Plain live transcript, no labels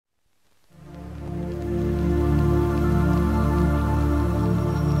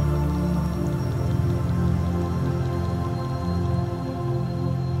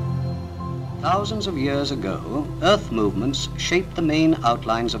Thousands of years ago, earth movements shaped the main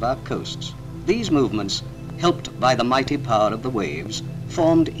outlines of our coasts. These movements, helped by the mighty power of the waves,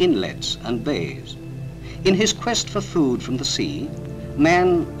 formed inlets and bays. In his quest for food from the sea,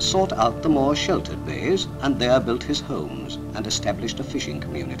 man sought out the more sheltered bays and there built his homes and established a fishing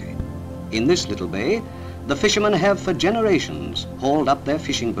community. In this little bay, the fishermen have for generations hauled up their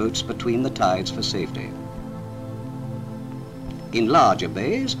fishing boats between the tides for safety. In larger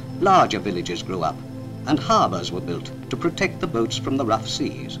bays, larger villages grew up, and harbours were built to protect the boats from the rough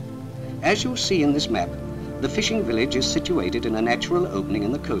seas. As you see in this map, the fishing village is situated in a natural opening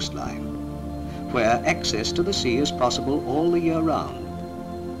in the coastline, where access to the sea is possible all the year round.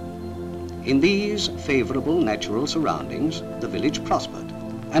 In these favourable natural surroundings, the village prospered,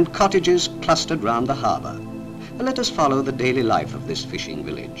 and cottages clustered round the harbour. Let us follow the daily life of this fishing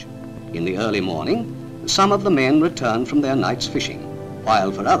village. In the early morning, some of the men return from their night's fishing,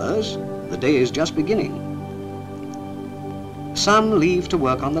 while for others, the day is just beginning. Some leave to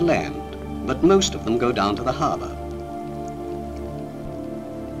work on the land, but most of them go down to the harbour.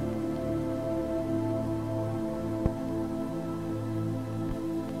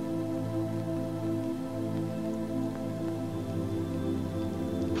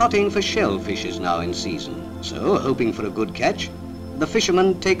 Potting for shellfish is now in season, so, hoping for a good catch, the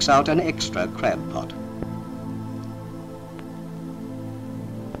fisherman takes out an extra crab pot.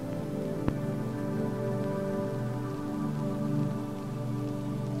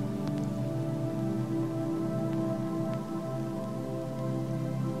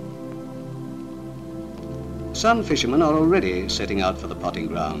 Some fishermen are already setting out for the potting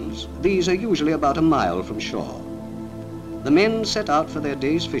grounds. These are usually about a mile from shore. The men set out for their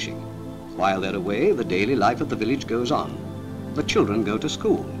day's fishing. While they're away, the daily life of the village goes on. The children go to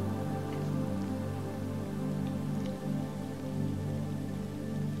school.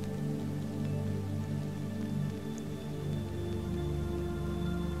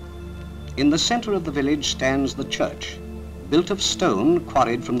 In the center of the village stands the church, built of stone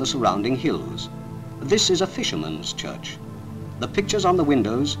quarried from the surrounding hills. This is a fisherman's church. The pictures on the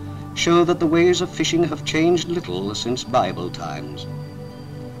windows show that the ways of fishing have changed little since Bible times.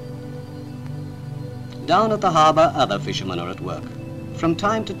 Down at the harbour, other fishermen are at work. From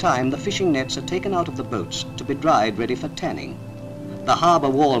time to time, the fishing nets are taken out of the boats to be dried ready for tanning. The harbour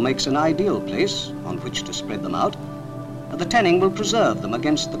wall makes an ideal place on which to spread them out. The tanning will preserve them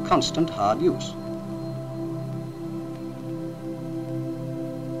against the constant hard use.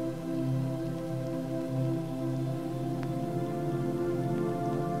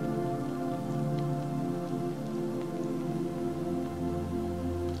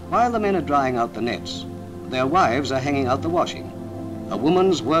 While the men are drying out the nets, their wives are hanging out the washing. A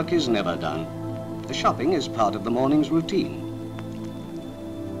woman's work is never done. The shopping is part of the morning's routine.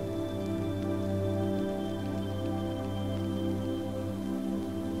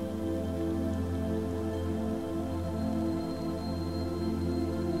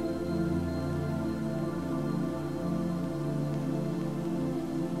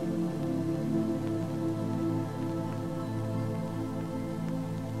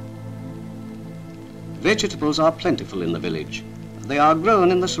 Vegetables are plentiful in the village. They are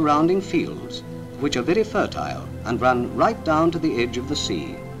grown in the surrounding fields, which are very fertile and run right down to the edge of the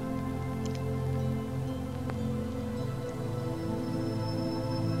sea.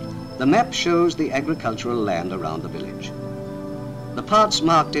 The map shows the agricultural land around the village. The parts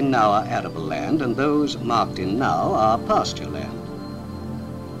marked in now are arable land, and those marked in now are pasture land.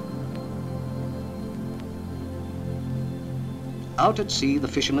 Out at sea, the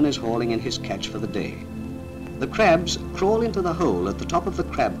fisherman is hauling in his catch for the day. The crabs crawl into the hole at the top of the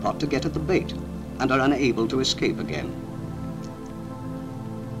crab pot to get at the bait and are unable to escape again.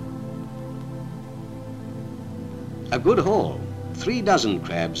 A good haul, 3 dozen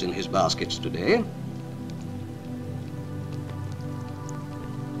crabs in his baskets today.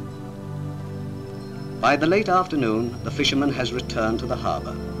 By the late afternoon, the fisherman has returned to the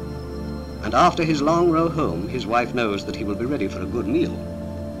harbour. And after his long row home, his wife knows that he will be ready for a good meal.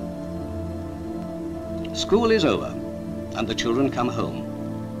 School is over, and the children come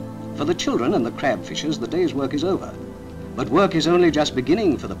home. For the children and the crab fishers, the day's work is over. But work is only just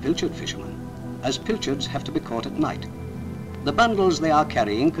beginning for the pilchard fishermen, as pilchards have to be caught at night. The bundles they are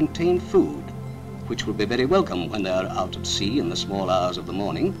carrying contain food, which will be very welcome when they are out at sea in the small hours of the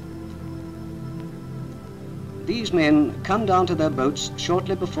morning. These men come down to their boats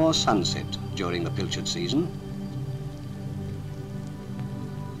shortly before sunset during the pilchard season.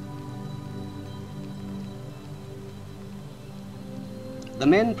 The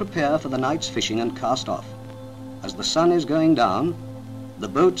men prepare for the night's fishing and cast off. As the sun is going down, The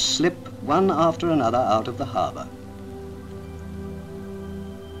boats slip one after another out of the harbour.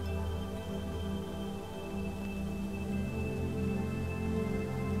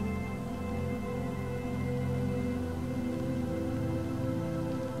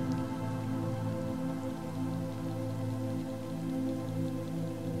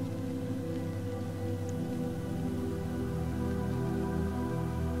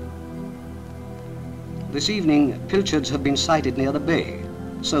 This evening, pilchards have been sighted near the bay,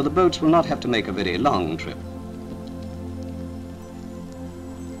 so the boats will not have to make a very long trip.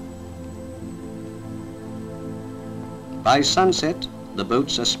 By sunset, the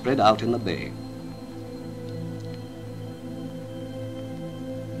boats are spread out in the bay.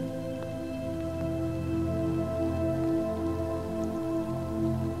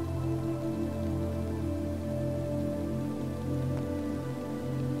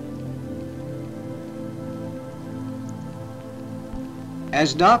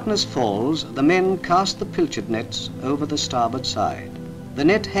 As darkness falls, the men cast the pilchard nets over the starboard side. The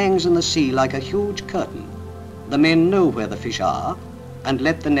net hangs in the sea like a huge curtain. The men know where the fish are and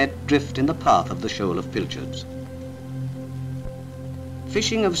let the net drift in the path of the shoal of pilchards.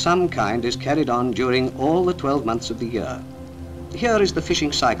 Fishing of some kind is carried on during all the 12 months of the year. Here is the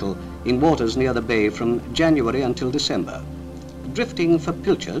fishing cycle in waters near the bay from January until December. Drifting for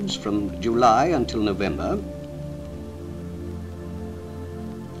pilchards from July until November.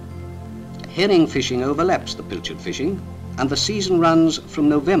 Herring fishing overlaps the pilchard fishing, and the season runs from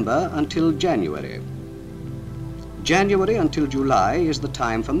November until January. January until July is the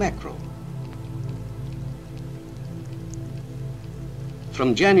time for mackerel.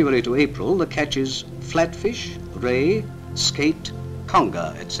 From January to April, the catch is flatfish, ray, skate,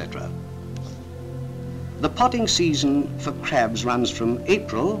 conger, etc. The potting season for crabs runs from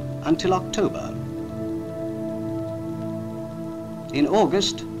April until October. In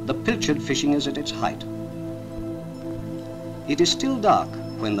August, the pilchard fishing is at its height. It is still dark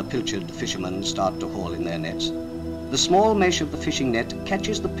when the pilchard fishermen start to haul in their nets. The small mesh of the fishing net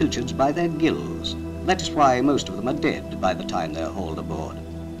catches the pilchards by their gills. That is why most of them are dead by the time they are hauled aboard.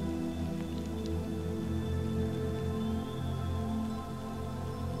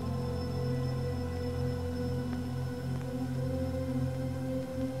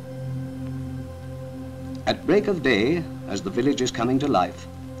 At break of day, as the village is coming to life,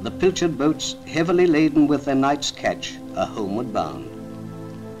 the pilchard boats, heavily laden with their night's catch, are homeward bound.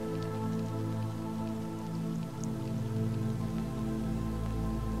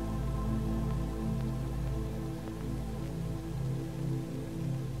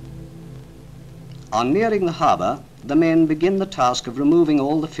 On nearing the harbour, the men begin the task of removing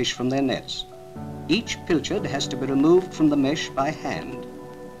all the fish from their nets. Each pilchard has to be removed from the mesh by hand.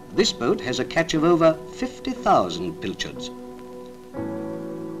 This boat has a catch of over 50,000 pilchards.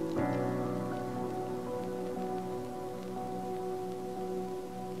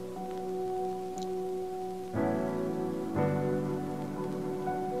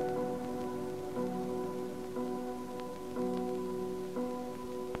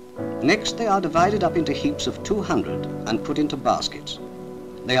 Next, they are divided up into heaps of 200 and put into baskets.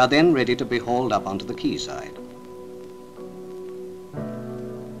 They are then ready to be hauled up onto the quayside.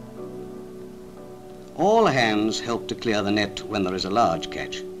 All hands help to clear the net when there is a large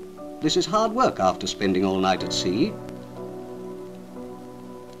catch. This is hard work after spending all night at sea.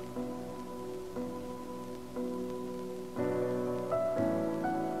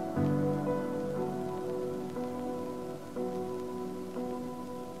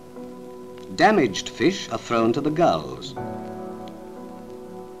 Damaged fish are thrown to the gulls.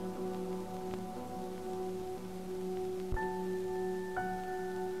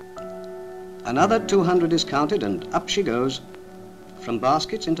 Another 200 is counted and up she goes, from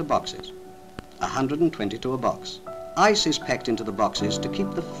baskets into boxes, 120 to a box. Ice is packed into the boxes to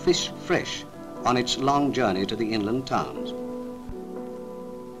keep the fish fresh on its long journey to the inland towns.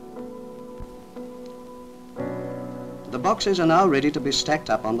 The boxes are now ready to be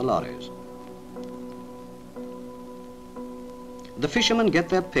stacked up on the lorries. The fishermen get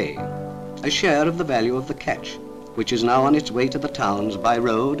their pay, a share of the value of the catch, which is now on its way to the towns by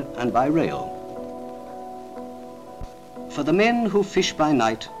road and by rail. For the men who fish by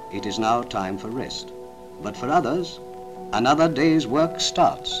night, it is now time for rest. But for others, another day's work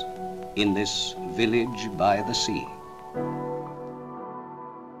starts in this village by the sea.